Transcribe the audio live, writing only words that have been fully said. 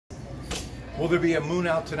Will there be a moon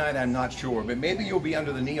out tonight? I'm not sure, but maybe you'll be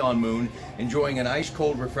under the neon moon enjoying an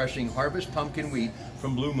ice-cold, refreshing Harvest Pumpkin Wheat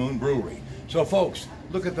from Blue Moon Brewery. So folks,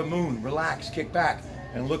 look at the moon, relax, kick back,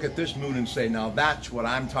 and look at this moon and say, now that's what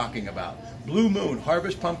I'm talking about. Blue Moon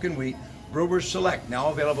Harvest Pumpkin Wheat, Brewers Select, now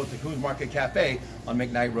available at the Kuhn'S Market Cafe on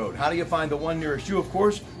Mcknight Road. How do you find the one nearest you? Of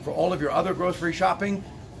course, for all of your other grocery shopping,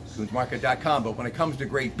 Kuhn'smarket.com. But when it comes to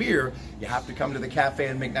great beer, you have to come to the cafe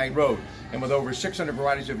on Mcknight Road. And with over 600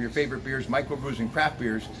 varieties of your favorite beers, microbrews, and craft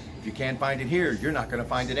beers, if you can't find it here, you're not going to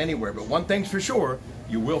find it anywhere. But one thing's for sure,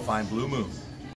 you will find Blue Moon.